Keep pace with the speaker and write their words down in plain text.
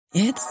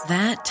It's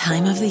that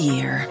time of the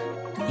year.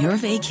 Your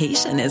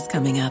vacation is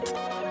coming up.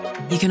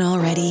 You can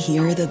already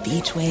hear the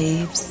beach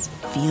waves,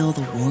 feel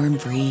the warm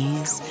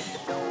breeze,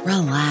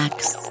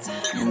 relax,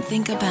 and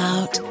think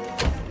about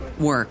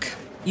work.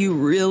 You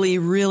really,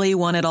 really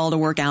want it all to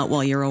work out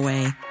while you're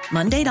away.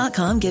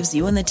 Monday.com gives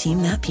you and the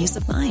team that peace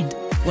of mind.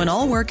 When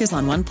all work is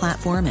on one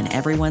platform and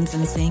everyone's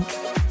in sync,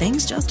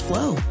 things just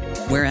flow.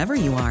 Wherever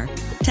you are,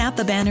 tap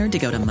the banner to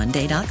go to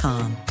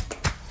Monday.com.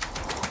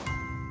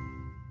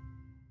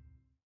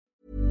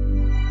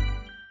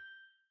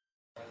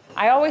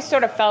 I always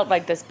sort of felt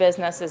like this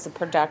business is a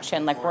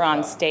production, like we're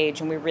on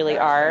stage and we really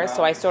are.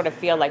 So I sort of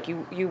feel like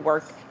you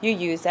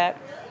use it.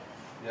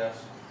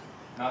 Yes.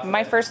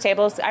 My first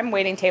tables, I'm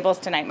waiting tables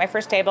tonight. My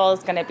first table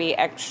is going to be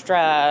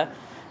extra,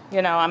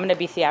 I'm going to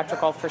be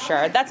theatrical for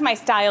sure. That's my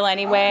style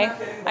anyway.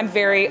 I'm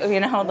very,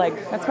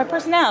 that's my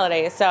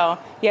personality. So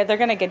yeah, they're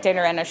going to get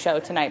dinner and a show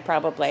tonight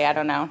probably. I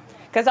don't know.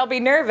 Because I'll be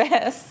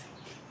nervous.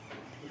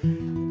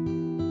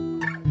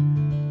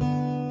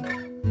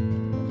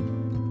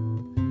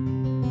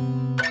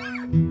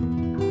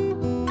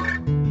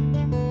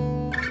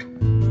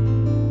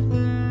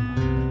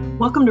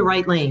 Welcome to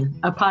Right Lane,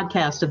 a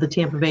podcast of the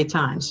Tampa Bay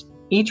Times.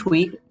 Each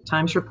week,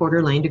 Times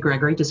reporter Lane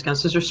DeGregory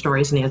discusses her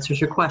stories and answers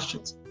your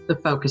questions. The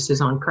focus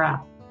is on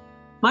craft.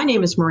 My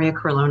name is Maria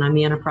Carrillo, and I'm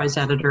the enterprise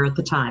editor at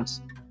the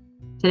Times.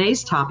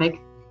 Today's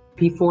topic,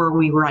 before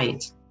we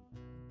write.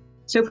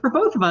 So for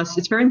both of us,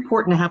 it's very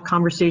important to have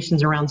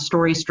conversations around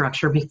story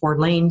structure before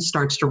Lane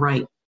starts to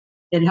write.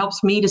 It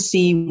helps me to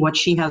see what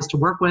she has to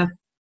work with.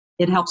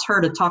 It helps her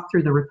to talk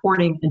through the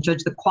reporting and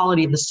judge the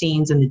quality of the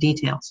scenes and the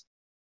details.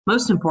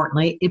 Most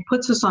importantly, it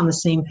puts us on the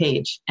same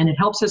page, and it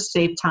helps us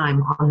save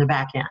time on the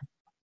back end.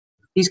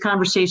 These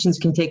conversations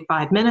can take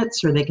 5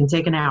 minutes or they can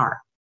take an hour.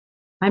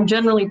 I'm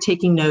generally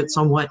taking notes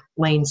on what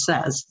Lane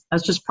says.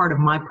 That's just part of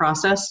my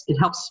process. It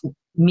helps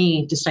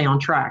me to stay on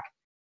track.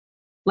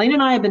 Lane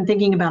and I have been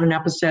thinking about an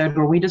episode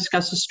where we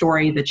discuss a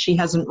story that she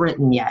hasn't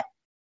written yet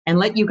and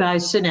let you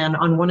guys sit in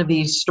on one of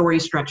these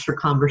story structure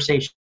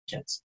conversations.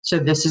 So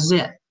this is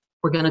it.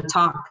 We're going to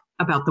talk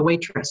about The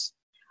Waitress.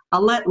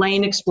 I'll let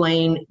Lane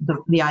explain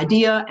the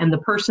idea and the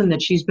person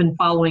that she's been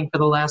following for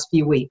the last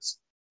few weeks,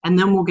 and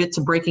then we'll get to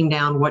breaking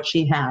down what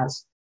she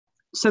has.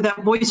 So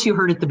that voice you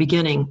heard at the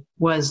beginning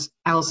was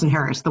Allison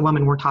Harris, the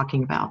woman we're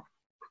talking about.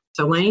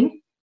 So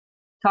Lane,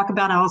 talk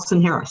about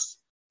Allison Harris.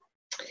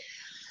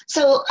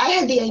 So I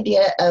had the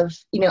idea of,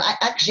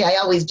 I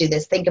always do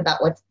this, think about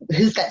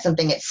who's got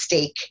something at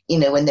stake,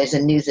 when there's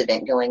a news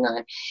event going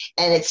on.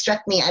 And it struck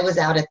me, I was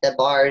out at the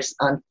bars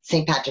on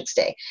St. Patrick's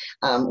Day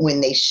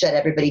when they shut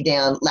everybody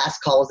down.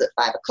 Last call was at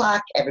 5:00.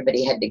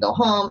 Everybody had to go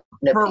home.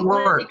 For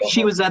work.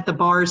 She was at the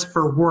bars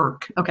for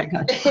work. Okay,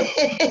 good.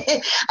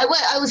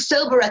 I was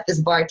sober at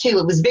this bar too.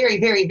 It was very,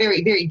 very,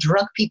 very, very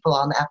drunk people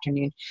all the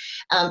afternoon.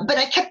 But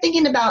I kept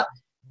thinking about,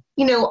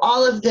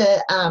 all of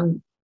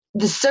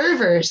the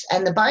servers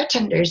and the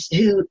bartenders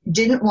who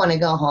didn't want to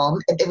go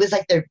home. It was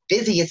like their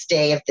busiest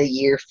day of the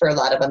year for a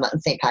lot of them on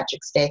St.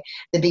 Patrick's Day,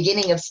 the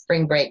beginning of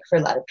spring break for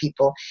a lot of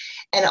people.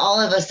 And all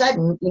of a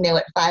sudden,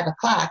 at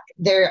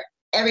 5:00,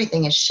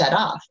 everything is shut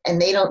off and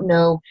they don't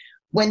know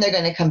when they're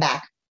going to come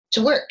back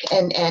to work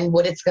and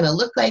what it's going to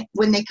look like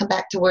when they come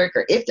back to work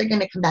or if they're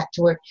going to come back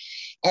to work.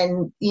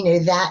 And,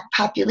 that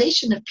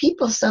population of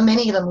people, so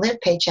many of them live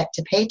paycheck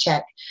to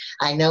paycheck.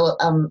 I know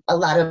a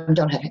lot of them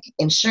don't have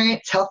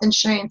insurance, health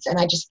insurance. And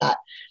I just thought,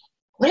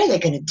 what are they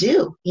going to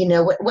do?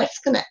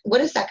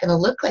 What is that going to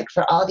look like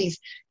for all these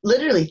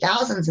literally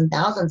thousands and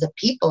thousands of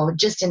people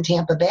just in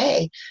Tampa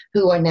Bay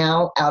who are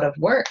now out of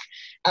work?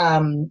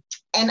 And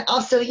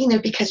also,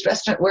 because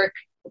restaurant work,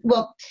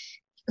 well,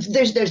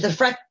 there's the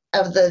front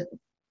of the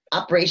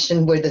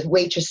operation where the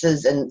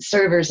waitresses and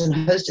servers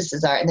and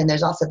hostesses are, and then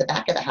there's also the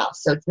back of the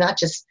house. So it's not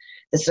just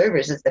the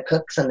servers, it's the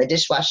cooks and the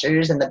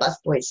dishwashers and the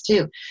busboys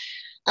too.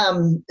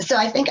 So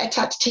I think I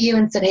talked to you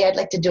and said, hey, I'd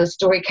like to do a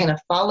story kind of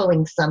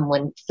following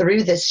someone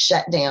through this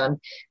shutdown,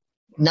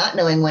 not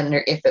knowing when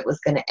or if it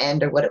was going to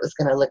end or what it was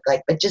going to look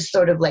like, but just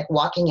sort of like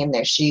walking in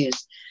their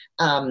shoes.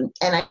 And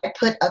I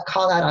put a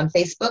call out on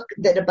Facebook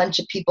that a bunch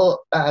of people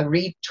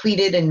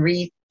retweeted and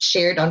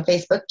shared on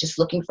Facebook, just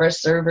looking for a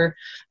server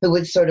who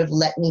would sort of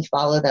let me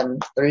follow them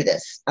through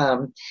this.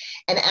 And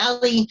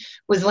Allie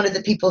was one of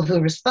the people who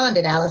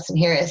responded, Allison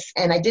Harris,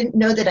 and I didn't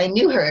know that I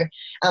knew her.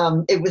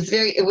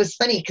 It was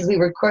funny because we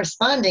were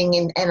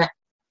corresponding and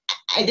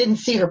I didn't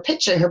see her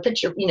picture. Her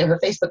picture, her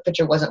Facebook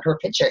picture wasn't her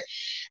picture.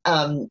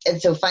 And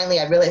so finally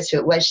I realized who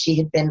it was. She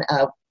had been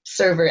a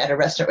server at a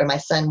restaurant where my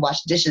son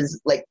washed dishes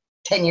like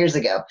 10 years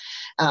ago.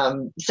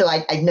 So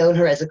I'd known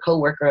her as a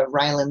coworker of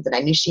Ryland's, and I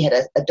knew she had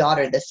a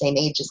daughter the same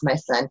age as my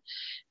son.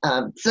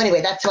 So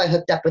anyway, that's how I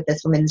hooked up with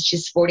this woman.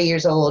 She's 40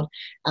 years old.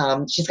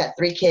 She's got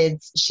 3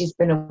 kids. She's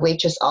been a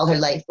waitress all her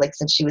life, like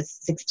since she was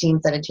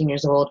 16, 17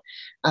 years old.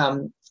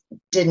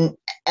 Didn't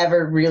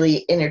ever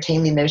really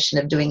entertain the notion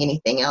of doing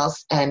anything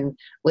else and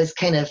was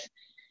kind of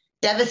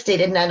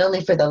devastated, not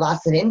only for the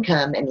loss of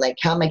income and like,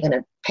 how am I going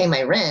to pay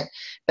my rent,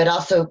 but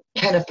also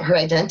kind of her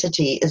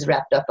identity is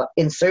wrapped up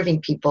in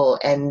serving people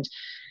and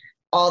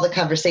all the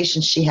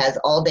conversations she has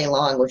all day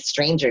long with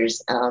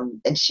strangers.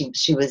 And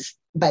she was,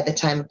 by the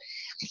time,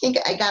 I think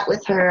I got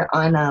with her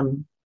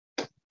on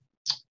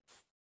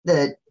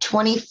the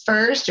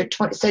 21st or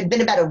 20, so it'd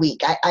been about a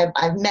week.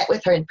 I've met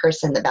with her in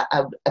person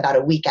about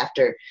a week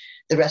after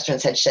the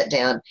restaurants had shut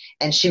down,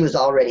 and she was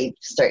already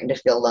starting to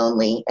feel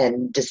lonely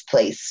and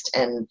displaced.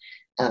 And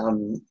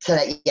so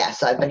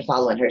I've been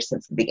following her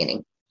since the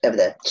beginning of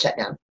the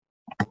shutdown.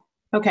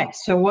 Okay,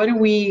 so what do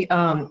we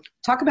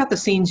talk about the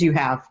scenes you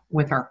have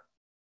with her?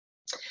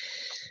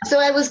 So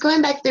I was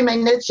going back through my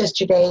notes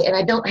yesterday, and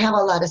I don't have a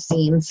lot of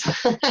scenes.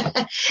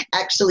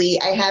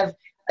 Actually, I have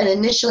an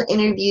initial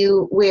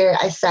interview where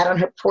I sat on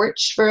her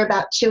porch for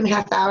about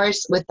 2.5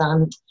 hours with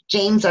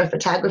James, our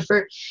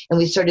photographer, and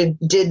we sort of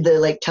did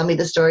the tell me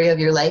the story of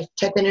your life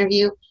type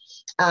interview.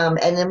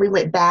 And then we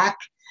went back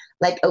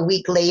like a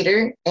week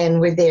later, and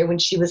we're there when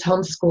she was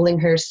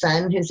homeschooling her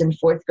son, who's in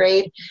 4th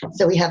grade.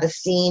 So we have a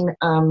scene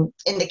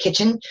in the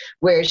kitchen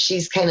where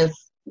she's kind of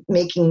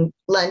making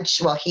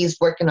lunch while he's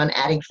working on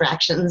adding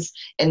fractions,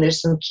 and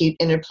there's some cute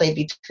interplay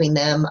between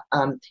them.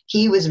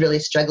 He was really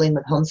struggling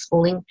with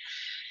homeschooling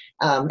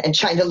and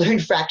trying to learn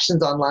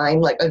fractions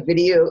online, like a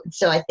video.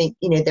 So I think,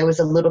 there was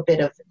a little bit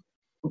of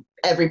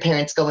every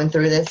parent's going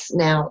through this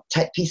now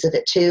type piece of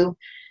it too.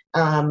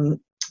 And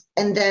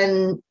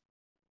then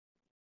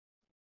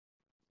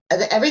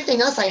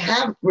everything else I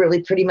have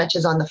really pretty much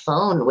is on the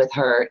phone with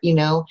her.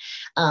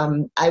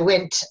 I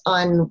went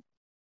on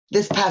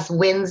this past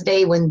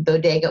Wednesday when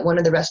Bodega, one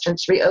of the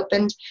restaurants,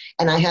 reopened,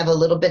 and I have a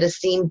little bit of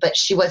scene, but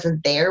she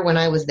wasn't there when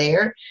I was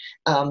there.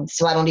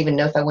 So I don't even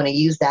know if I want to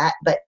use that.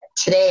 But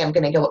today I'm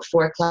going to go at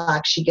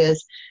 4:00. She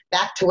goes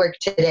back to work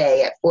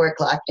today at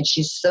 4:00, and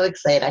she's so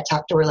excited. I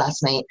talked to her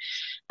last night.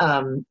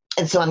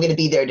 And so I'm going to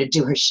be there to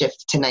do her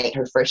shift tonight,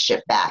 her first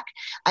shift back.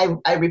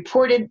 I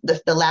reported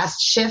the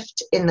last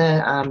shift in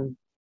the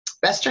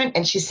restaurant,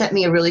 and she sent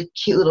me a really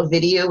cute little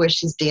video where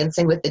she's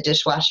dancing with the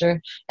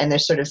dishwasher and they're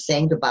sort of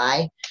saying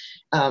goodbye.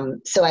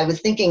 So I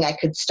was thinking I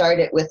could start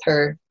it with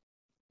her,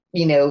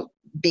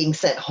 being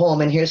sent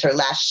home, and here's her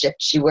last shift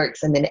she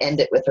works, and then end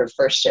it with her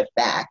first shift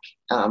back,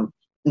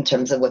 in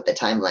terms of what the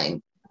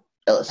timeline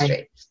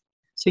illustrates.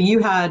 So you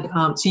had,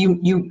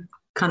 you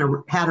kind of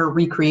had her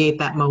recreate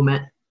that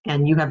moment,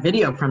 and you have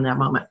video from that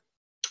moment.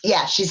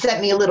 Yeah, she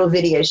sent me a little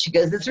video. She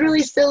goes, "It's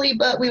really silly,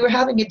 but we were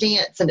having a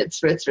dance, and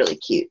it's really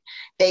cute."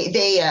 They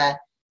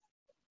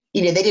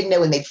didn't know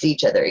when they'd see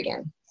each other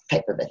again,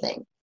 type of a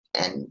thing.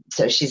 And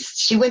so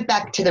she went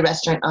back to the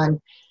restaurant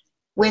on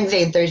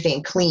Wednesday and Thursday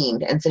and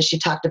cleaned. And so she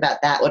talked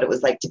about that, what it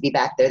was like to be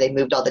back there. They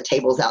moved all the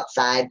tables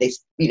outside. They,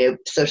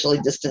 socially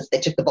distanced. They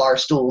took the bar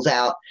stools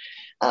out.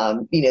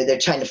 They're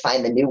trying to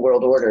find the new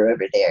world order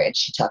over there. And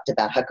she talked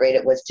about how great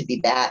it was to be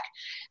back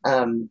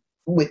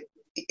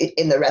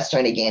in the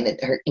restaurant again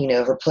at her,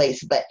 her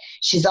place. But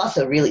she's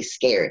also really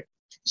scared.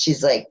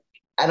 She's like,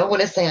 I don't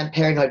want to say I'm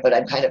paranoid, but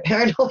I'm kind of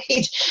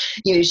paranoid.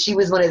 She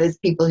was one of those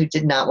people who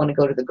did not want to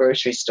go to the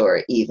grocery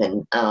store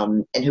even,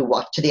 and who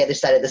walked to the other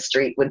side of the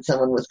street when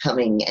someone was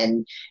coming.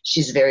 And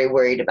she's very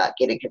worried about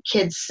getting her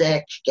kids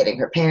sick, getting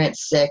her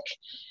parents sick,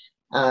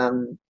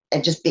 and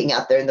just being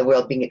out there in the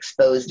world, being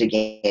exposed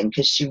again,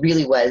 because she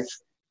really was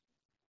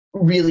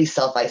really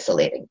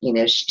self-isolating.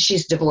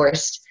 She's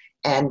divorced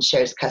and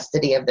shares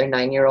custody of their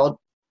 9-year-old.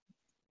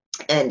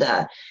 And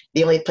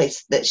the only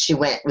place that she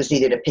went was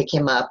either to pick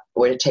him up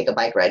or to take a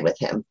bike ride with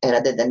him. And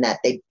other than that,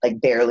 they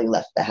barely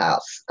left the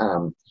house.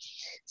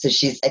 So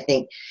she's, I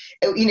think,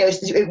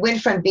 it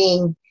went from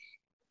being,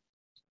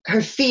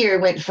 her fear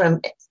went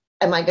from,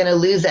 am I going to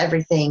lose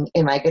everything?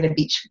 Am I going to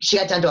be, she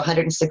got down to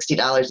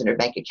 $160 in her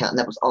bank account, and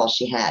that was all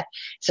she had.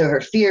 So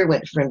her fear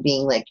went from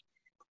being like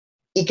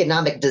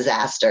economic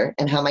disaster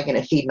and how am I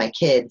going to feed my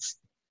kids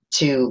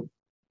to,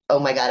 oh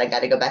my God, I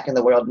got to go back in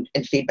the world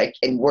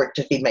and work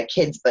to feed my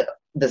kids. But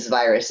this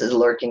virus is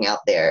lurking out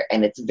there,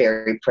 and it's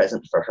very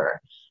present for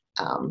her.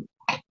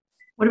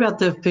 What about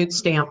the food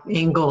stamp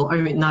angle? I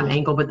mean, not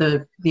angle, but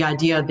the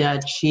idea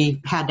that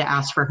she had to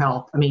ask for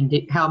help. I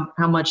mean, how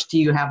much do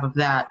you have of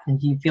that? And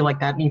do you feel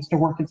like that needs to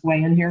work its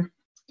way in here?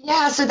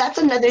 Yeah, so that's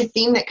another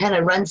theme that kind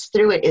of runs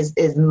through it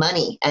is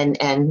money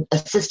and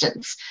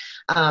assistance.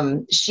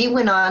 She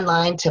went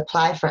online to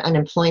apply for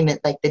unemployment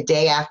like the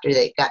day after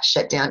they got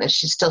shut down, and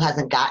she still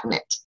hasn't gotten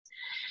it.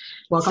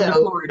 Welcome to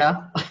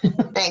Florida.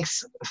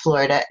 Thanks,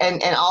 Florida.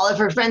 And all of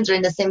her friends are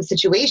in the same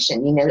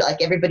situation,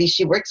 like everybody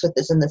she works with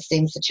is in the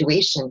same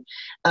situation.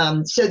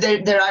 So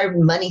there are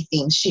money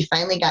themes. She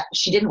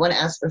didn't want to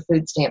ask for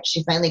food stamps.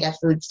 She finally got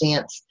food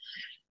stamps.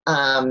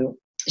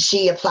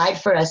 She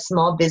applied for a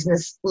small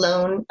business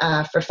loan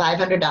for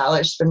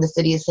 $500 from the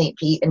city of St.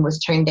 Pete and was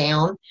turned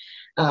down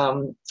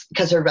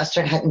because her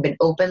restaurant hadn't been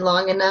open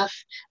long enough.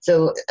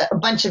 So a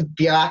bunch of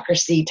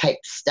bureaucracy type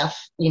stuff,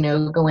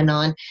 going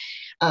on.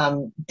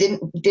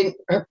 Didn't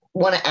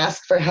want to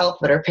ask for help,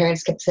 but her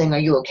parents kept saying, "Are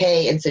you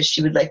okay?" And so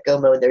she would go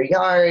mow their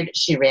yard.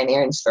 She ran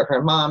errands for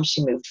her mom.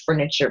 She moved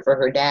furniture for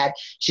her dad.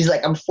 She's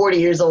like, "I'm 40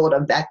 years old.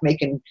 I'm back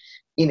making,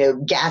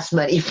 gas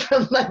money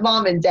from my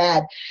mom and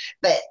dad."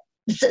 But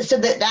so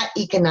that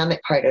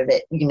economic part of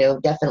it,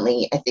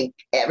 definitely, I think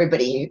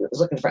everybody who's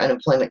looking for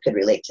unemployment could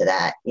relate to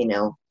that.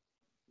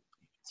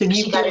 So do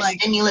you She got feel her like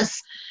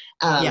stimulus.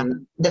 Yeah.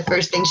 The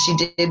first thing she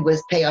did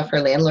was pay off her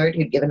landlord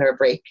who'd given her a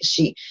break.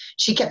 She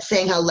kept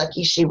saying how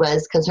lucky she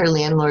was because her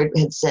landlord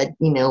had said,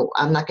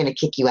 I'm not going to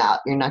kick you out.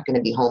 You're not going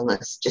to be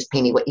homeless. Just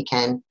pay me what you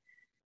can,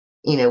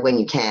 when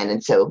you can.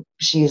 And so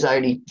she's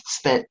already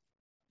spent,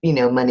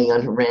 money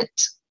on her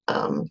rent.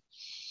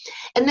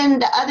 And then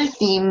the other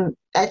theme,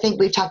 I think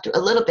we've talked a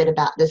little bit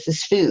about this,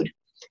 is food,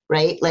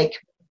 right? Like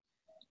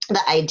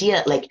the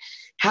idea, like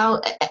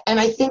how, and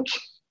I think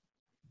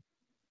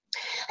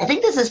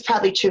this is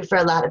probably true for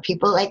a lot of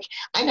people. Like,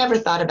 I never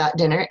thought about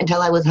dinner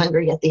until I was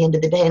hungry at the end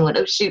of the day and went,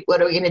 oh shoot,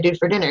 what are we going to do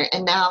for dinner?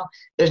 And now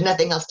there's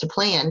nothing else to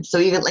plan. So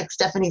even like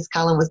Stephanie's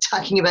column was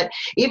talking about,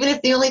 even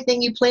if the only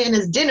thing you plan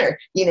is dinner,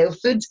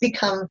 food's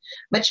become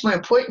much more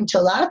important to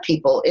a lot of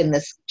people in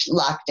this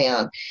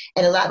lockdown.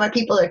 And a lot more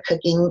people are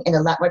cooking, and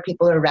a lot more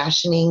people are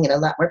rationing, and a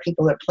lot more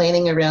people are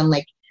planning around,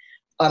 like,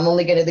 I'm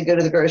only going to go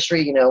to the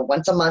grocery,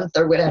 once a month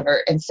or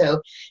whatever. And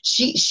so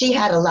she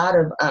had a lot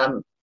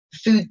of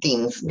food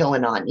themes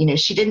going on.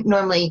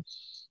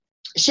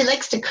 She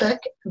likes to cook,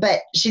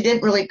 but she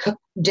didn't really cook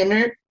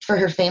dinner for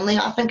her family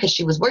often because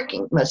she was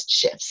working most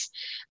shifts.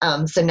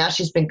 So now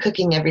she's been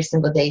cooking every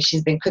single day.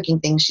 She's been cooking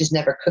things she's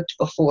never cooked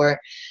before.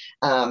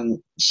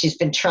 She's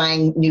been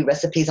trying new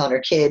recipes on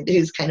her kid,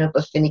 who's kind of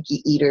a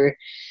finicky eater.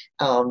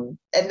 And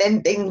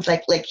then things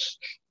like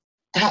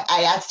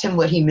I asked him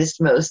what he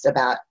missed most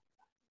about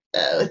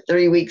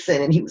 3 weeks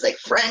in, and he was like,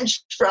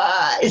 French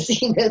fries.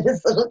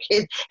 This little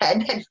kid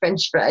hadn't had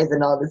French fries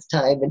in all this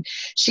time. And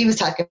she was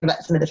talking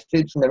about some of the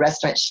food from the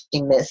restaurant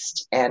she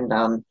missed. And,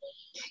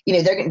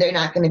 they're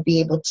not going to be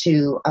able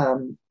to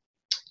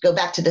go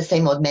back to the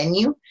same old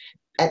menu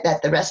at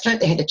the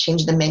restaurant. They had to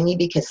change the menu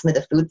because some of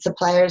the food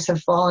suppliers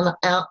have fallen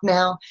out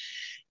now.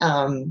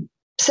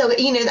 So,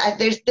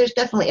 there's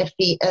definitely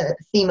a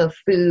theme of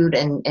food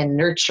and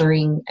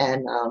nurturing.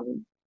 And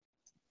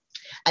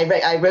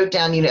I wrote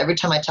down, every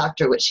time I talked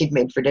to her, what she'd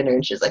made for dinner.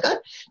 And she was like, oh,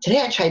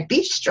 today I tried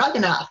beef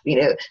stroganoff.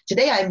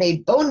 Today I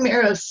made bone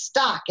marrow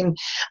stock and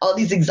all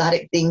these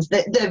exotic things.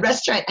 The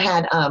restaurant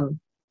had,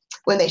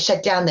 when they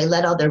shut down, they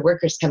let all their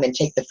workers come and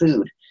take the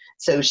food.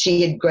 So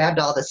she had grabbed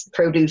all this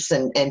produce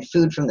and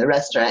food from the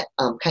restaurant,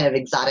 kind of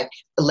exotic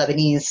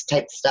Lebanese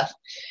type stuff,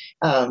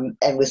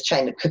 and was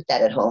trying to cook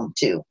that at home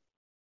too.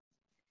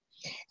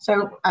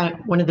 So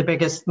one of the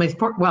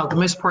the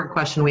most important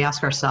question we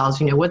ask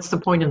ourselves, what's the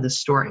point of this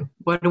story?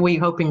 What are we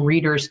hoping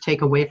readers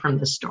take away from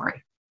this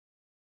story?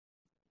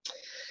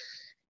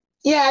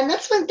 Yeah, and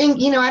that's one thing,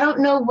 I don't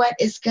know what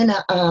is going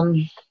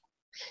to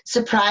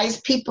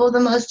surprise people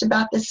the most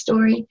about this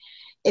story.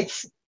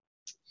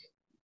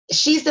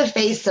 She's the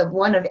face of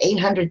one of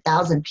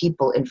 800,000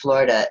 people in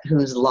Florida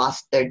who's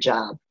lost their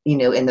job,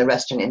 in the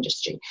restaurant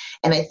industry.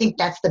 And I think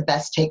that's the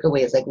best takeaway,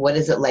 is like, what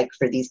is it like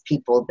for these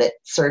people that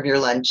serve your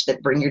lunch,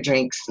 that bring your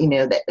drinks,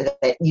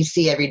 that you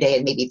see every day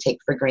and maybe take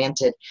for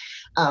granted.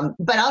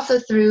 But also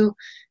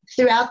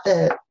throughout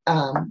the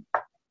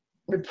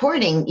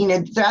reporting,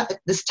 throughout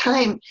this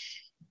time,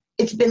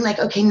 it's been like,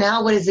 okay,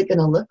 now what is it going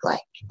to look like?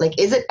 Like,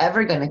 is it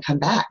ever going to come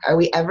back? Are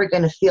we ever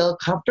going to feel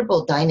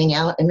comfortable dining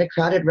out in a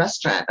crowded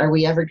restaurant? Are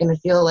we ever going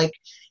to feel like,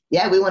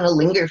 yeah, we want to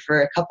linger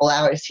for a couple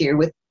hours here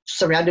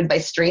surrounded by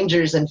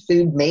strangers and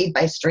food made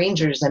by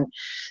strangers? And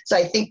so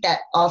I think that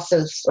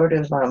also sort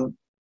of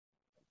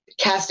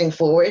casting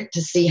forward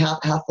to see how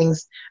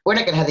things, we're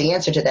not going to have the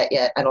answer to that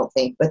yet, I don't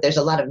think, but there's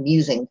a lot of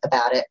musing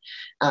about it.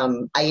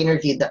 I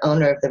interviewed the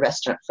owner of the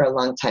restaurant for a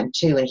long time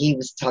too, and he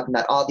was talking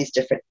about all these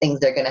different things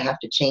they're going to have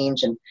to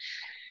change and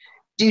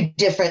do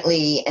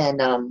differently. And,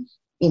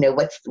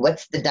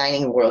 what's the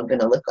dining world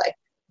going to look like?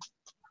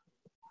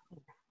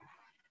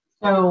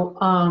 So,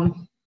 I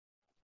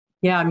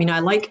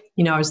like,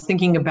 I was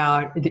thinking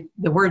about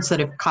the words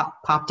that have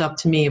popped up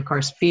to me, of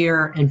course,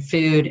 fear and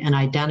food and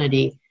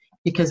identity,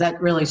 because that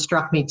really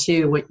struck me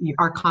too,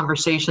 our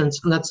conversations.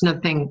 And that's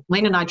another thing.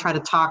 Lane and I try to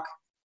talk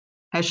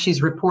as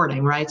she's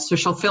reporting, right? So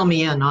she'll fill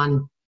me in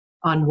on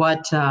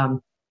what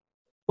the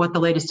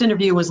latest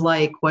interview was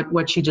like,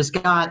 what she just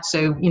got.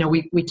 So,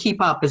 we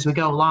keep up as we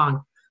go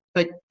along.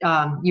 But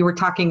you were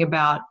talking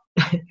about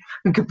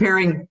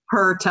comparing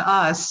her to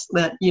us,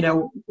 that,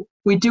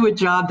 we do a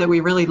job that we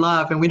really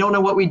love, and we don't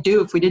know what we'd do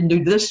if we didn't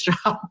do this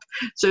job.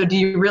 So do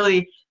you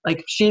really,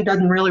 she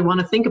doesn't really want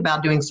to think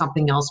about doing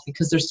something else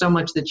because there's so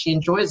much that she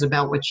enjoys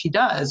about what she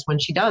does when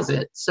she does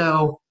it.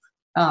 So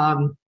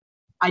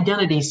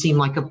identity seemed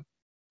like a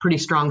pretty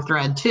strong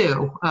thread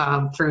too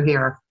through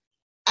here.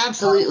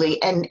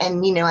 Absolutely. And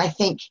I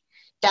think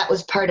that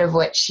was part of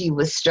what she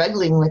was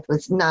struggling with,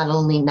 was not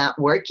only not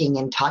working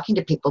and talking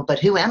to people, but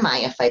who am I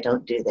if I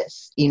don't do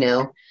this?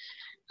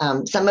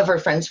 Some of her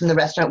friends from the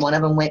restaurant, one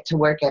of them went to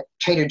work at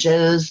Trader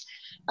Joe's.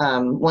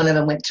 One of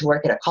them went to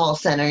work at a call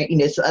center,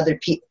 so other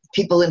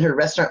people in her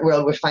restaurant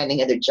world were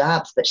finding other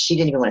jobs, but she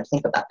didn't even want to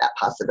think about that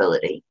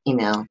possibility,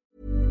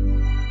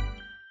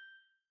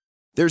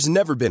 There's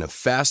never been a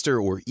faster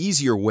or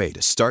easier way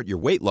to start your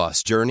weight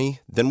loss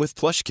journey than with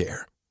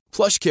PlushCare.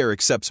 PlushCare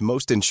accepts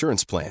most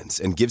insurance plans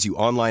and gives you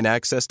online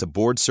access to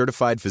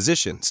board-certified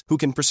physicians who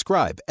can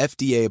prescribe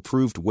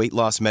FDA-approved weight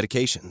loss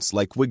medications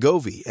like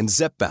Wegovy and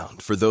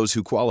Zepbound for those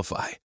who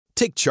qualify.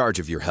 Take charge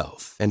of your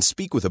health and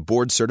speak with a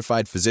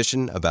board-certified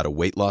physician about a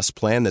weight loss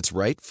plan that's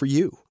right for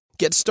you.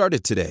 Get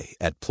started today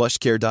at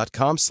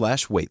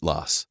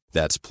plushcare.com/weight-loss.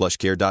 That's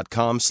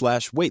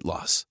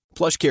plushcare.com/weight-loss.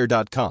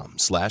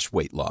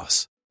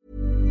 plushcare.com/weight-loss.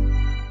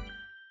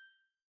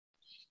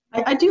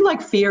 I do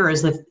like fear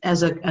as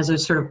a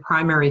sort of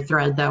primary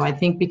thread, though. I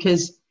think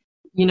because,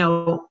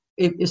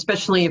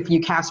 especially if you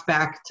cast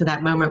back to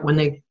that moment when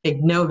they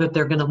know that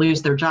they're going to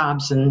lose their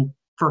jobs and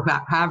for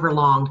however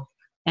long.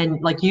 And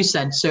like you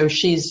said, so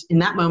she's in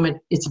that moment,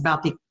 it's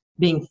about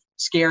being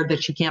scared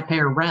that she can't pay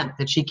her rent,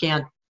 that she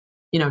can't,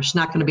 she's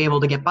not going to be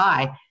able to get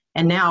by.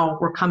 And now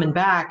we're coming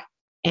back.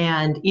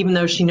 And even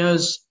though she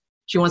knows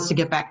she wants to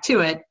get back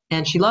to it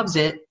and she loves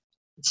it,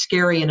 it's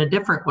scary in a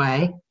different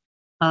way.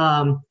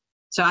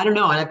 So I don't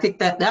know. And I think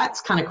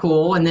that's kind of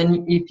cool. And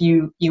then if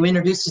you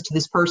introduce it to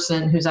this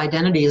person whose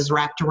identity is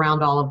wrapped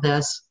around all of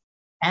this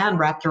and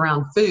wrapped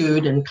around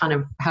food and kind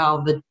of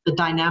how the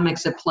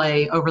dynamics at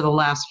play over the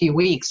last few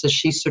weeks as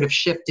she sort of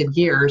shifted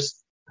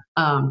gears,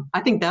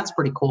 I think that's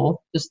pretty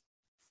cool. Just,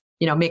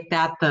 make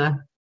that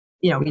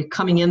you're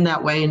coming in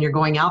that way and you're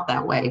going out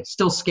that way,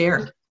 still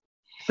scared,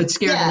 but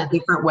scared in a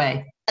different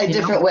way. A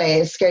different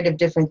way, scared of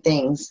different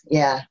things.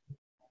 Yeah.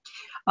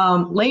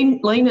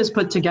 Lane has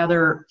put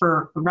together,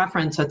 for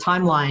reference, a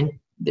timeline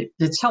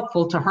that's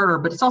helpful to her,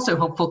 but it's also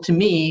helpful to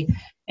me.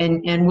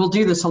 And we'll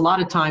do this a lot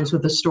of times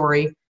with the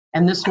story.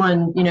 And this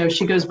one,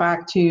 she goes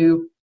back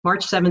to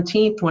March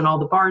 17th when all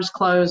the bars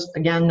closed.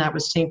 Again, that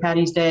was St.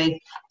 Paddy's Day.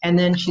 And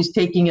then she's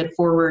taking it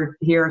forward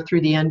here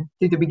through the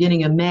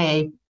beginning of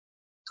May.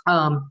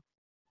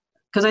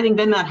 Because I think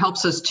then that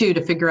helps us too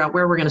to figure out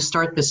where we're going to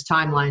start this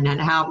timeline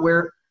and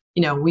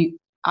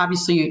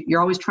obviously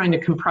you're always trying to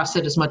compress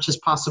it as much as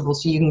possible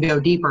so you can go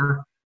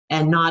deeper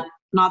and not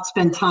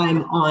spend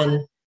time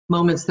on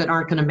moments that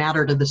aren't going to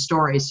matter to the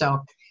story.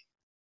 So,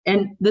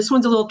 and this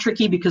one's a little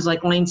tricky because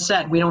like Lane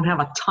said, we don't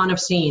have a ton of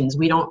scenes.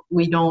 We don't,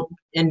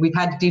 and we've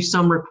had to do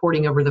some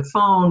reporting over the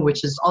phone,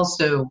 which is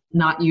also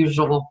not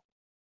usual.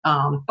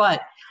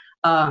 But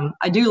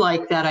I do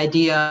like that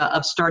idea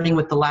of starting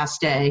with the last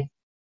day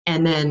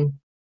and then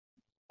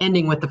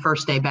ending with the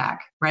first day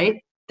back,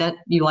 right? That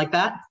you like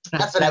that?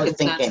 That's what I was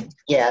thinking.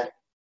 Yeah.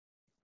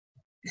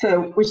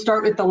 So we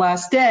start with the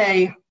last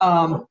day.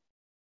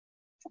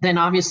 Then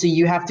obviously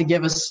you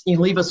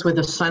leave us with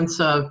a sense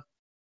of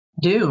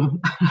doom,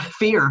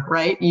 fear,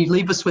 right? You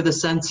leave us with a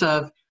sense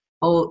of,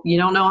 you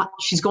don't know,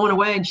 she's going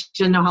away and she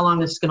doesn't know how long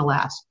this is going to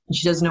last. And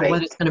she doesn't know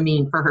what it's going to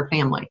mean for her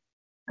family,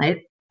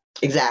 right?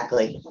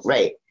 Exactly.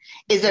 Right.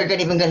 Is there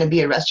even going to be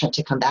a restaurant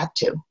to come back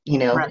to,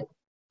 Right.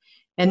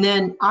 And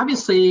then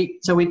obviously,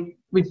 so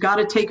we've got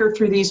to take her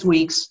through these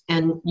weeks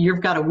and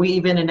you've got to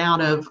weave in and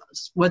out of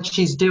what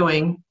she's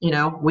doing,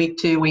 week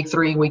 2, week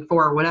 3, week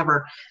 4,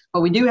 whatever.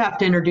 But we do have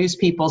to introduce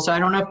people. So I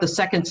don't know if the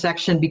second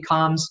section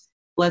becomes,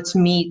 let's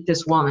meet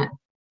this woman,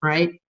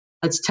 right?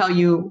 Let's tell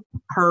you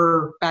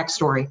her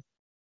backstory.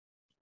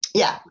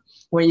 Yeah.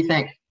 What do you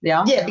think?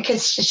 Yeah. Yeah,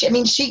 because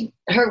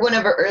one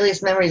of her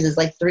earliest memories is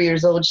like 3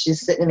 years old.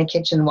 She's sitting in the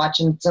kitchen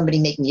watching somebody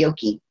make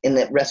gnocchi in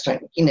the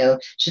restaurant.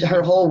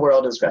 Her whole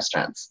world is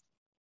restaurants.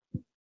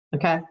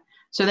 Okay.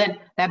 So then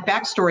that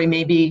backstory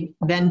maybe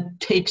then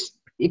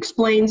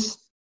explains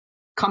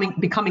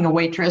becoming a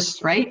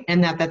waitress, right?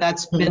 And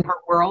that's been her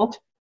world.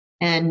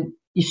 And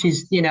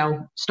she's,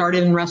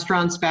 started in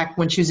restaurants back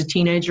when she was a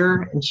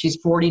teenager and she's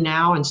 40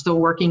 now and still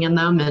working in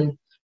them. And,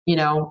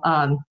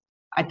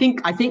 I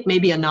think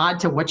maybe a nod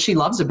to what she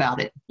loves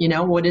about it.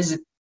 What is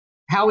it,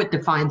 how it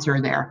defines her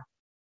there.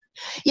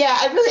 Yeah,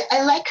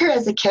 I like her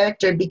as a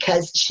character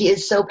because she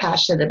is so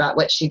passionate about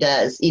what she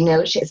does.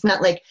 It's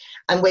not like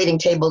I'm waiting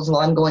tables while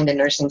I'm going to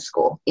nursing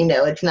school.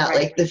 It's not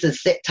like this is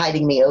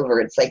tiding me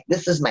over. It's like,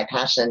 this is my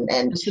passion.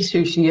 And this is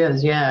who she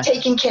is. Yeah.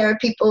 Taking care of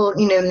people,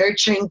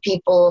 nurturing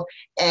people.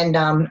 And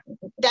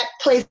that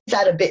plays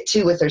out a bit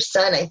too with her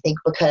son, I think,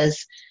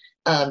 because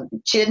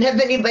she didn't have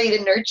anybody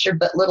to nurture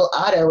but little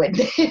Otto, and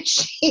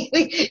he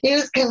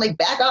was kind of like,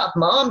 back off,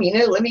 Mom,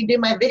 let me do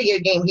my video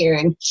game here.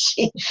 And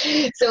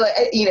I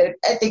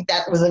think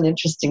that was an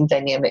interesting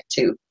dynamic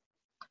too.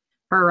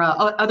 Her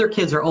other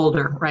kids are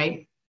older,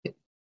 right?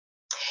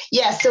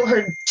 Yeah, so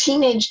her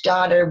teenage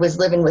daughter was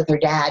living with her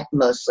dad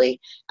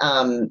mostly,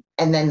 and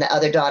then the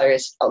other daughter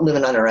is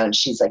living on her own.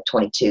 She's like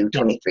 22,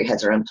 23,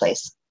 has her own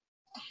place.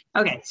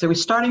 Okay, so we're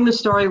starting the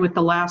story with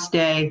the last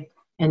day.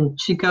 And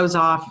she goes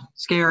off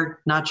scared,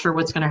 not sure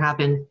what's going to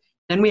happen.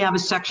 Then we have a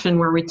section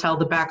where we tell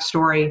the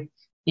backstory,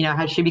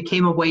 how she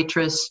became a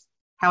waitress,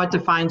 how it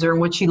defines her and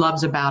what she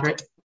loves about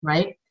it,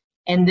 right?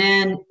 And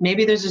then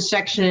maybe there's a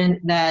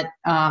section that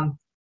kind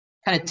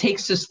of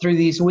takes us through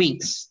these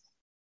weeks.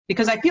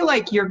 Because I feel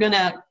like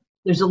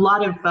there's a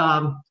lot of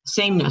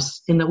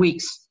sameness in the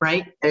weeks,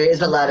 right? There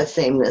is a lot of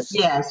sameness.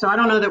 Yeah, so I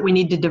don't know that we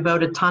need to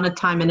devote a ton of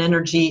time and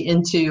energy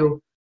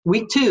into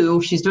week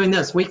 2, she's doing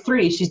this. Week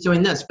 3, she's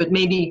doing this. But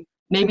maybe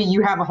maybe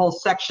you have a whole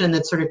section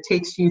that sort of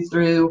takes you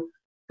through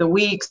the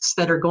weeks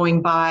that are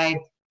going by,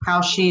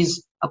 how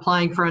she's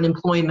applying for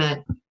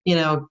unemployment,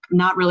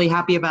 not really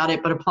happy about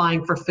it, but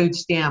applying for food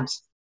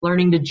stamps,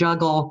 learning to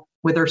juggle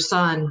with her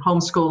son,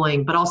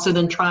 homeschooling, but also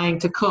then trying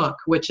to cook,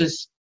 which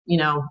is,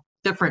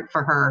 different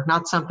for her,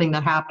 not something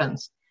that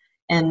happens.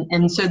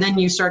 And so then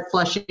you start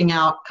fleshing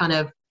out kind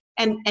of,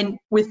 and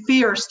with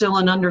fear still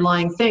an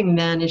underlying thing,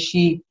 then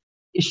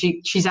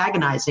she's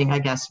agonizing, I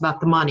guess,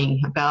 about the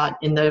money, about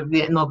in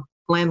the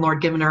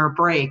landlord giving her a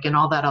break and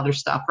all that other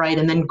stuff, right?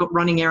 And then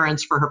running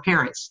errands for her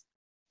parents.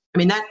 I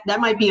mean, that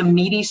might be a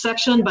meaty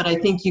section, but I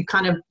think you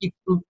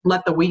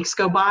let the weeks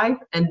go by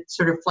and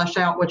sort of flesh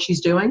out what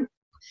she's doing.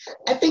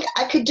 I think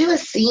I could do a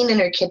scene in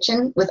her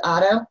kitchen with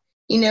Otto,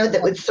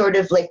 that would sort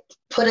of like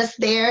put us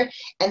there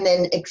and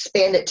then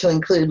expand it to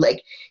include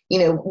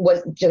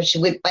she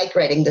went bike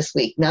riding this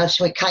week. Now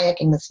she went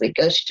kayaking this week.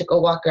 Oh, she took a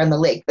walk around the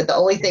lake. But the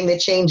only thing that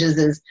changes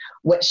is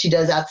what she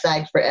does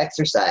outside for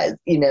exercise,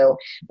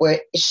 where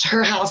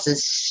her house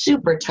is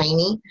super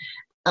tiny.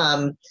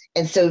 And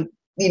so,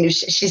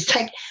 she's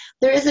like,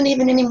 there isn't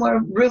even any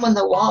more room on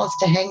the walls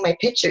to hang my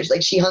pictures.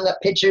 Like she hung up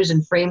pictures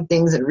and framed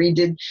things and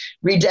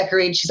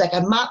redecorated. She's like, I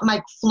mopped my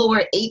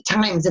floor 8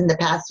 times in the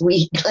past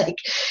week. Like,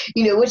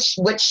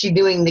 what's she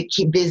doing to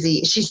keep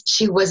busy?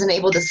 She wasn't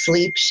able to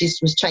sleep. She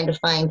was trying to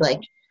find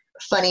like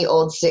funny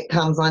old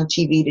sitcoms on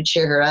TV to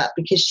cheer her up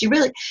because she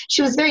was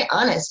very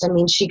honest. I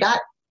mean, she got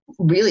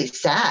really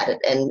sad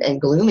and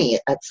gloomy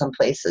at some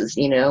places,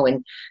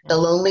 and the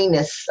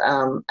loneliness,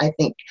 I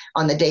think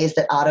on the days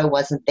that Otto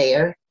wasn't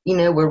there,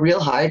 were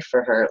real hard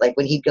for her. Like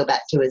when he'd go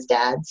back to his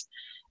dad's,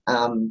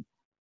 the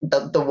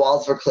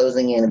walls were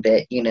closing in a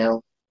bit,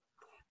 Well,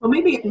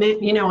 maybe,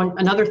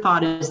 another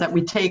thought is that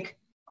we take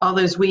all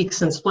those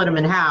weeks and split them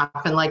in half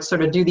and like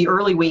sort of do the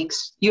early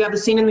weeks. You have a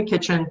scene in the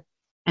kitchen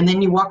and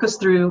then you walk us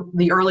through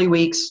the early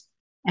weeks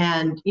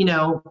and,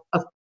 the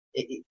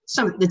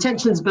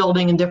tension's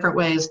building in different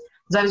ways.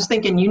 Because I was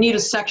thinking you need a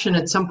section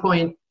at some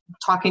point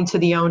talking to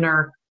the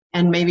owner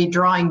and maybe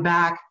drawing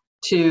back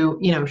to,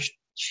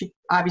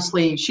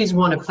 obviously she's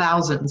one of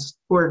thousands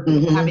who are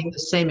having the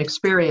same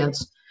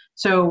experience.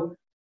 So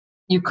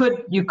you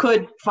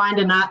could find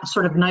a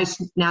sort of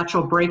nice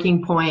natural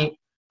breaking point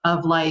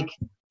of like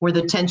where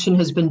the tension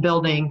has been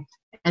building,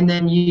 and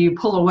then you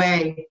pull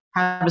away,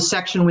 have a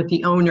section with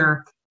the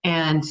owner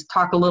and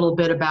talk a little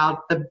bit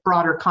about the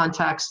broader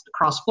context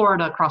across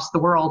Florida, across the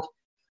world.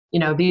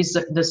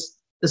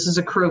 This is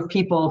a crew of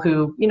people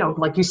who,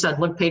 like you said,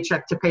 live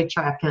paycheck to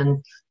paycheck,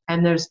 and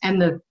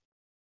the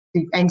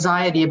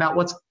anxiety about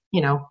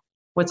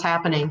what's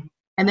happening.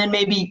 And then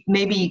maybe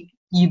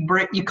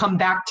you come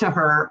back to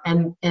her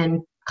and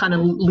kind of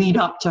lead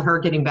up to her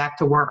getting back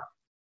to work.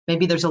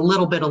 Maybe there's a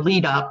little bit of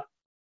lead up,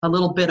 a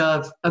little bit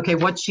of, okay,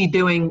 what's she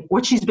doing,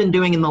 what she's been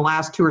doing in the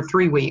last 2 or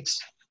 3 weeks,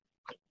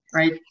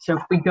 right? So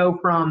if we go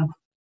from,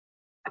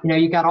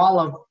 you got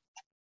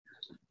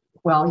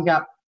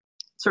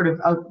sort of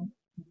a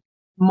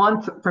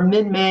month from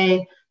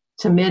mid-May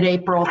to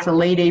mid-April to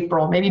late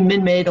April, maybe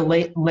mid-May to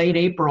late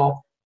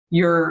April,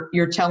 you're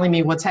telling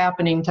me what's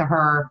happening to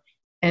her,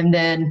 and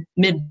then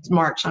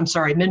mid-March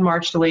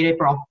to late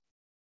April,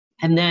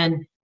 and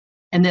then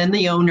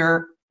the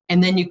owner,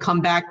 and then you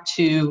come back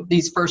to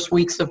these first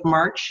weeks of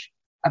March.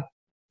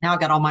 Now I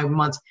got all my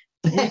months.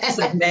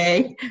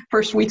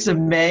 First weeks of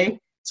May.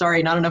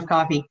 Sorry, not enough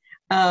coffee.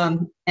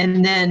 And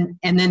then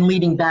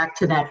leading back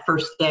to that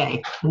first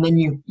day, and then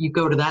you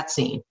go to that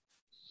scene.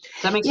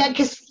 Does that make sense?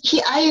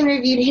 Because I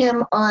interviewed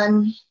him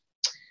on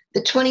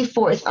the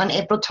 24th, on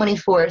April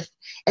 24th,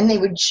 and they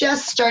were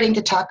just starting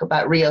to talk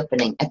about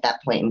reopening at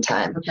that point in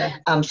time. Okay.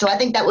 So I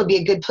think that would be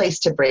a good place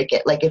to break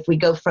it. Like if we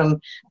go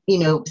from,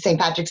 St.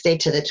 Patrick's Day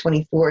to the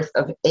 24th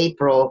of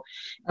April,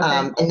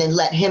 and then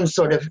let him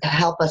sort of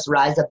help us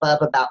rise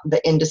above about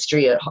the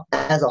industry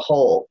as a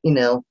whole,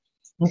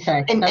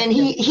 Okay. And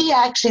he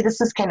actually,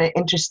 this is kind of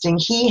interesting.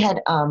 He had,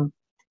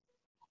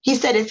 he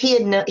said if he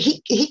had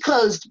he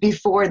closed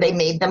before they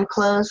made them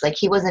close. Like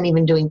he wasn't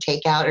even doing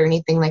takeout or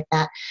anything like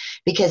that,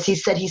 because he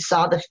said he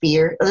saw the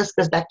fear. This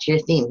goes back to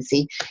your theme.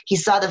 See, he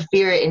saw the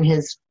fear in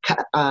his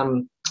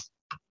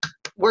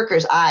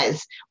workers'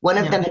 eyes. One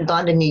of them had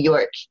gone to New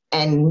York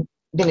and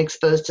been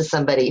exposed to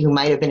somebody who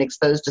might have been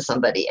exposed to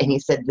somebody. And he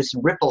said this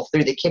ripple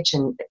through the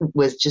kitchen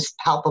was just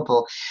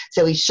palpable.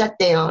 So he shut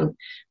down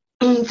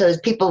so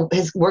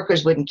his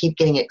workers wouldn't keep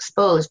getting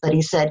exposed. But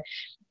he said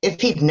if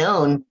he'd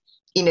known,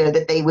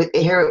 that they would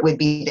hear it would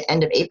be the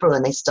end of April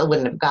and they still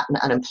wouldn't have gotten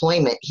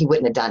unemployment, he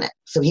wouldn't have done it.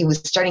 So he was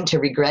starting to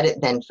regret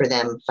it then for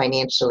them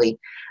financially,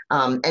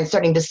 and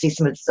starting to see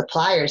some of the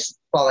suppliers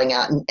falling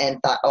out and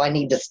thought, I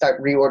need to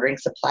start reordering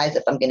supplies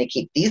if I'm going to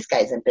keep these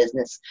guys in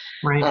business.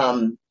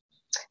 Right.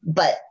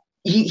 But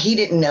he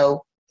didn't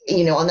know,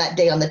 on that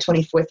day on the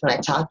 24th when I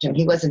talked to him,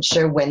 he wasn't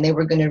sure when they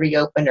were going to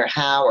reopen or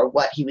how or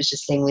what. He was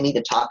just saying we need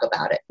to talk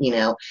about it,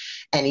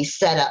 and he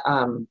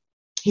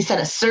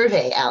sent a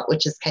survey out,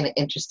 which is kind of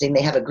interesting.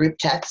 They have a group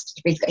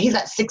text. He's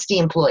got 60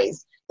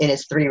 employees in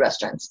his 3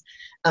 restaurants.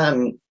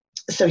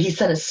 So he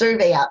sent a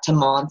survey out to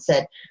mom and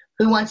said,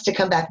 who wants to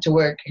come back to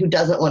work, who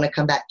doesn't want to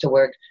come back to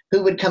work,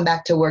 who would come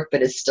back to work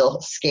but is still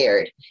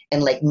scared.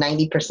 And like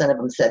 90% of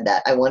them said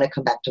that, I want to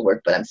come back to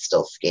work, but I'm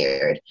still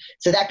scared.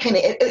 So that kind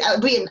of, it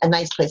would be a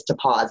nice place to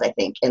pause, I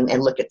think, and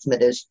look at some of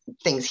those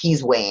things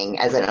he's weighing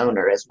as an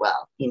owner as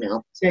well, you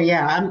know? So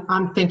yeah,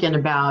 I'm thinking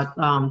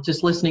about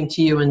just listening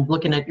to you and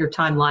looking at your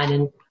timeline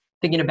and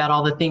thinking about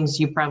all the things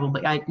you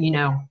probably,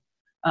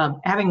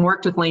 having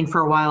worked with Lane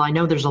for a while, I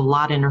know there's a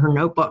lot in her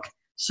notebook.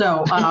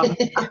 So,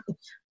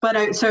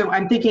 so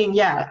I'm thinking,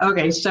 yeah,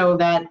 okay, so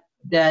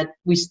the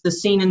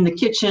scene in the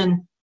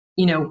kitchen,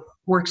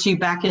 works you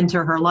back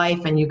into her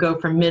life, and you go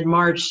from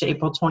mid-March to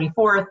April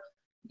 24th,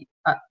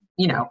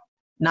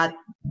 not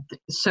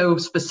so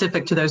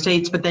specific to those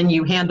dates, but then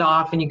you hand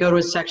off and you go to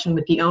a section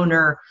with the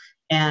owner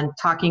and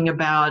talking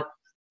about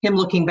him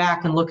looking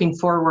back and looking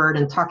forward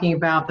and talking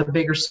about the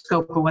bigger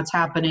scope of what's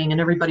happening,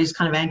 and everybody's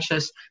kind of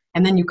anxious.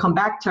 And then you come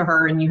back to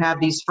her and you have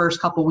these first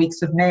couple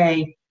weeks of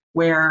May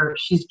where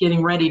she's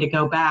getting ready to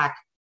go back.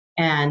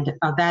 And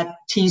that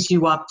tees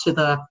you up to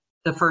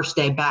the first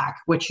day back,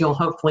 which you'll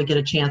hopefully get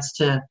a chance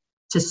to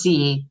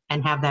see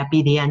and have that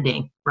be the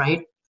ending,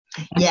 right?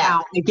 And Yeah.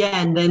 now,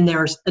 again, then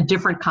there's a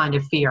different kind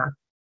of fear.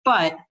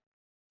 But,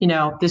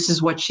 this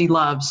is what she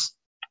loves.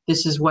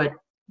 This is what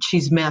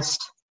she's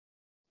missed.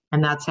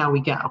 And that's how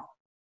we go.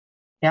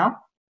 Yeah?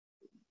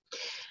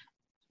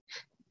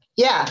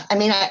 Yeah, I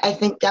mean, I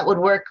think that would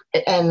work.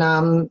 And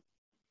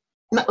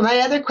my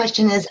other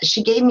question is,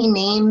 she gave me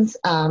names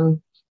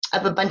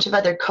of a bunch of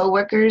other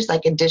coworkers,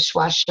 like a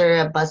dishwasher,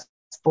 a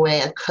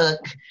busboy, a cook.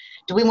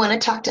 Do we want to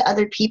talk to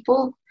other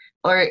people?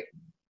 Or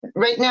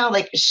right now,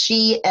 like,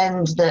 she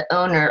and the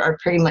owner are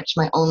pretty much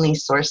my only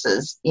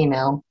sources,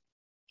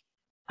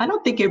 I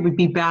don't think it would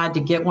be bad to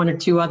get one or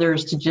two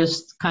others to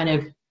just kind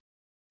of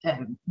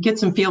get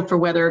some feel for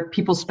whether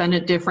people spend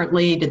it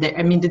differently. Did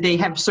they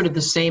have sort of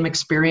the same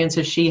experience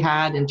as she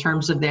had in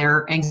terms of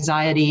their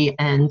anxiety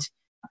and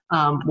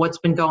what's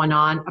been going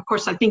on? Of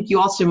course, I think you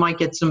also might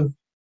get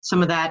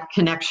some of that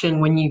connection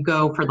when you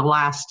go for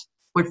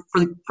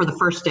the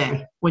first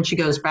day when she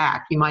goes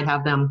back. You might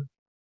have them,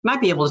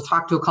 might be able to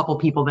talk to a couple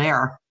people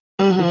there,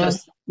 to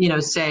just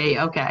say,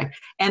 okay.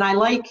 And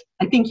I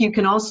think you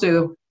can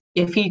also,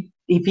 if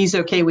he's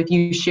okay with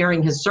you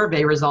sharing his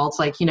survey results,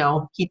 like,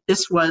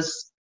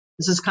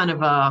 this is kind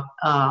of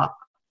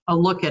a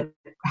look at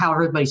how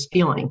everybody's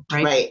feeling,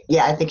 right? Right.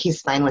 Yeah, I think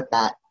he's fine with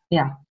that.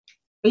 Yeah.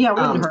 But yeah, it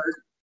wouldn't hurt.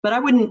 But I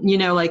wouldn't,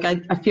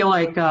 I feel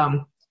like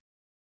it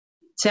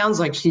sounds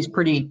like she's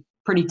pretty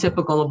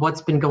typical of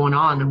what's been going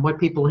on and what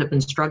people have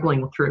been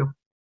struggling through.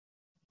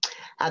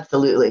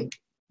 Absolutely.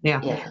 Yeah.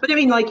 But I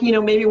mean,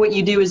 maybe what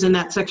you do is in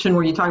that section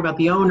where you talk about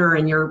the owner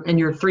and your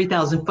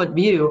 3,000-foot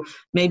view,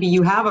 maybe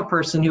you have a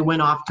person who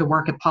went off to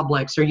work at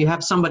Publix, or you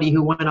have somebody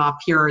who went off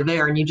here or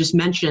there, and you just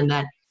mention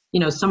that,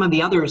 some of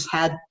the others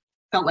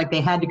felt like they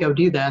had to go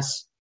do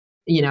this.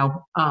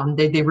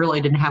 They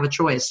really didn't have a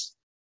choice.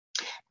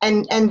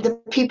 And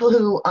the people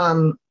who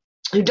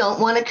don't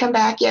want to come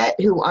back yet,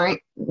 who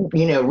aren't,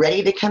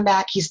 ready to come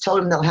back, he's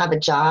told them they'll have a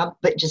job,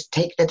 but just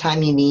take the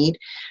time you need,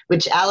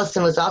 which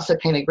Allison was also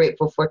kind of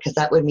grateful for, because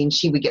that would mean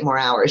she would get more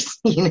hours.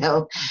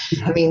 Yeah.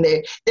 I mean,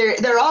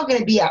 they're all going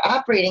to be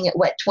operating at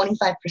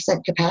 25%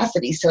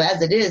 capacity. So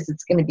as it is,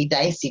 it's going to be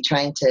dicey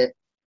trying to,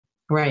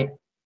 right,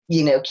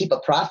 keep a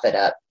profit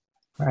up.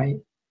 Right.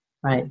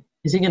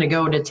 Is he going to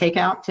go to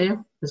takeout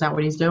too? Is that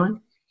what he's doing?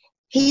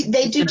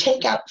 They do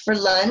takeout for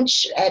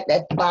lunch at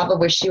Baba,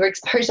 where she works.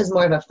 Hers is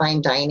more of a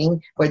fine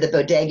dining, where the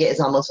bodega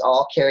is almost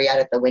all carry out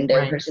at the window.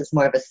 Right. Hers is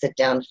more of a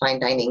sit-down fine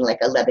dining, like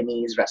a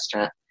Lebanese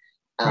restaurant.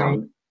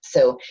 Right.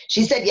 So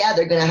she said, yeah,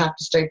 they're going to have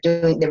to start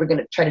they were going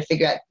to try to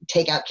figure out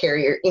takeout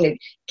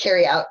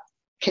carry out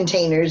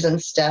containers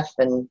and stuff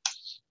and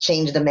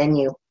change the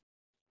menu.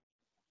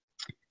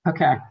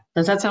 Okay.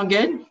 Does that sound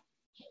good?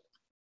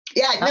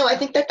 Yeah, no, I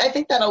think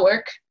that'll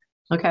work.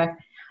 Okay.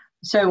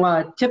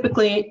 So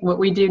typically what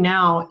we do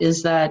now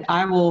is that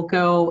I will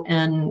go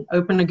and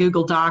open a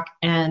Google Doc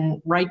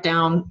and write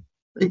down,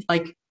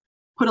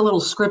 put a little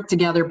script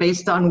together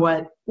based on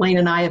what Lane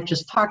and I have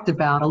just talked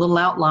about, a little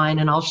outline,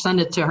 and I'll send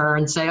it to her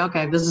and say,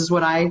 okay, this is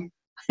what I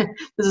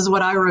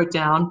wrote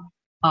down.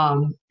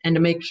 And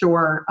to make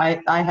sure I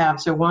have,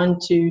 so 1,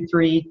 2,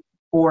 3,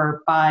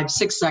 4, 5,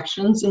 6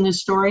 sections in this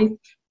story.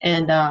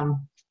 And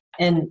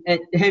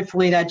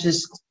hopefully that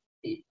just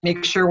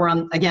make sure we're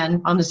on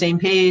the same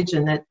page,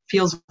 and that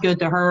feels good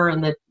to her,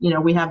 and that,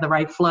 we have the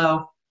right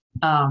flow.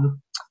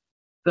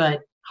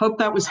 But hope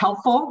that was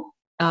helpful.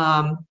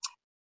 And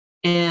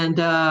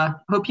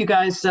hope you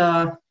guys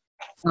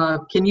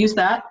can use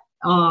that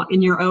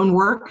in your own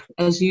work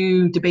as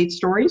you debate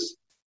stories.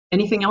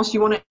 Anything else you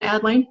want to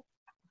add, Lane?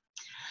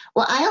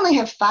 Well, I only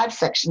have 5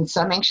 sections,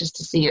 so I'm anxious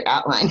to see your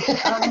outline.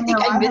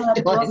 I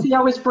missed one. Well, see,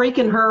 I was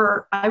breaking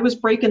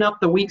up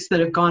the weeks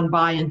that have gone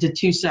by into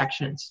 2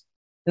 sections.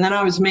 And then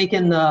I was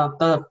making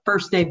the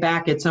first day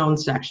back its own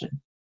section.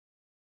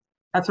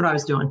 That's what I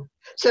was doing.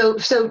 So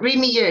read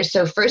me yours.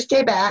 So first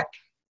day back.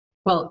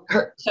 Well,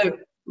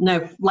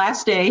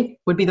 last day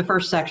would be the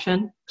first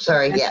section.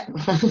 Sorry, yeah.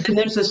 And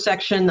there's a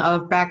section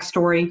of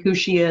backstory, who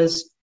she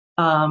is,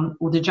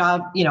 the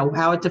job,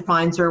 how it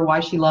defines her,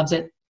 why she loves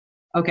it.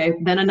 Okay,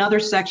 then another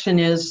section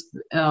is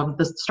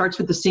starts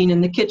with the scene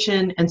in the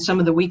kitchen and some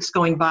of the weeks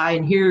going by,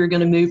 and here you're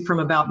going to move from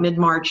about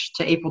mid-March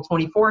to April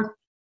 24th.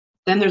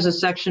 Then there's a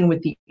section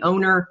with the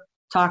owner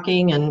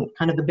talking and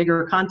kind of the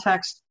bigger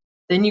context.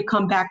 Then you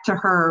come back to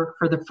her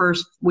for the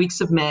first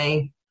weeks of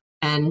May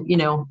and,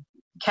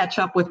 catch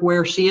up with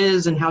where she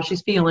is and how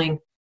she's feeling.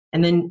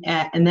 And then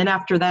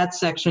after that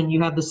section,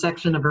 you have the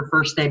section of her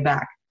first day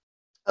back.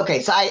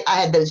 Okay, so I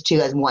had those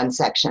two as one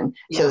section.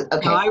 Yeah. So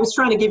okay, no, I was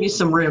trying to give you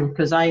some room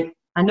because I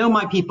know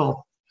my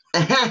people.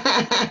 And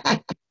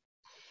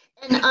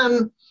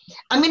I'm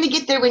going to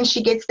get there when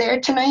she gets there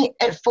tonight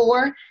at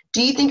 4.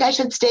 Do you think I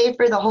should stay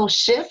for the whole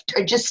shift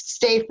or just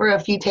stay for a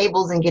few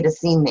tables and get a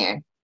scene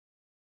there?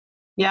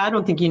 Yeah, I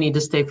don't think you need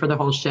to stay for the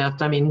whole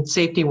shift. I mean,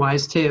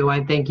 safety-wise too.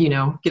 I think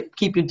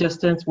keep your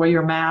distance, wear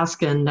your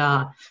mask, and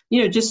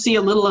just see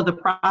a little of the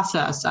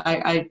process.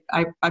 I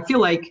feel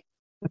like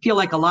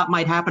a lot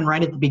might happen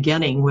right at the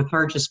beginning with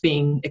her just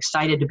being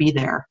excited to be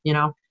there.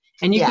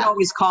 And you can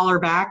always call her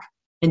back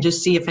and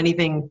just see if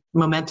anything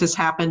momentous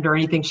happened or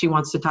anything she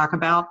wants to talk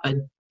about. But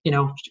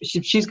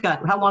she's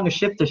got, how long a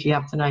shift does she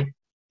have tonight?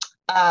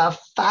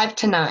 5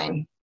 to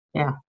 9.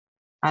 Yeah.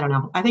 I don't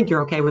know. I think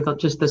you're okay with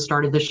just the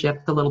start of the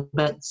shift a little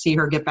bit, see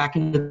her get back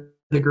into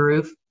the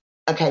groove.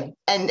 Okay.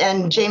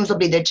 And James will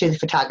be there too, the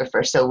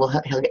photographer. So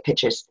he'll get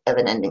pictures of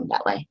an ending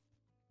that way.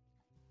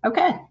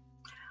 Okay.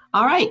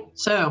 All right.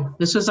 So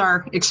this was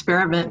our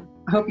experiment.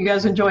 I hope you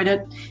guys enjoyed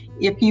it.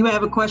 If you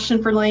have a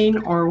question for Lane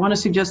or want to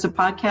suggest a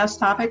podcast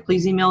topic,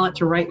 please email it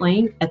to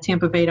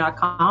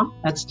writelane@tampabay.com.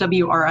 That's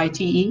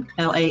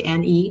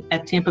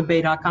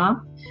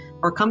WRITELANE@tampabay.com.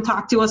 Or come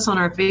talk to us on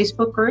our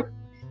Facebook group.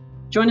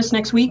 Join us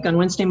next week on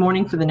Wednesday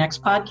morning for the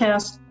next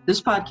podcast.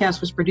 This podcast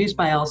was produced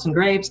by Allison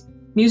Graves.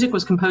 Music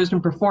was composed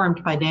and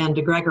performed by Dan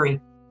DeGregory.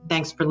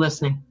 Thanks for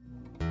listening.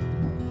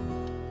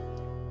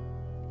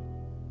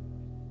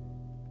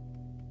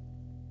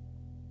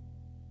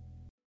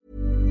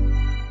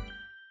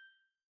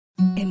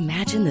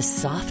 Imagine the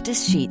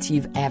softest sheets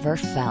you've ever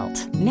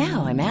felt.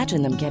 Now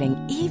imagine them getting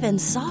even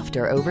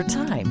softer over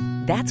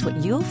time. That's what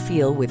you'll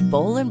feel with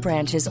Boll &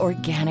 Branch's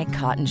organic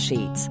cotton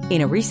sheets.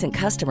 In a recent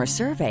customer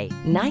survey,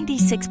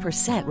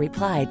 96%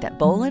 replied that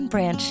Boll &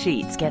 Branch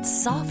sheets get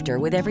softer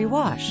with every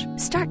wash.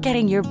 Start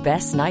getting your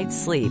best night's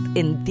sleep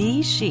in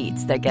these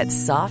sheets that get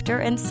softer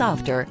and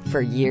softer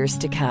for years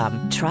to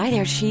come. Try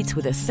their sheets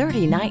with a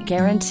 30-night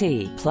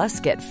guarantee.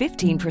 Plus, get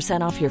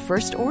 15% off your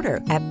first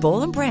order at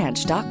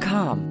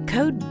bollandbranch.com.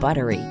 Code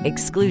BUTTERY.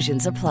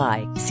 Exclusions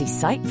apply. See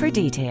site for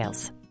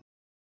details.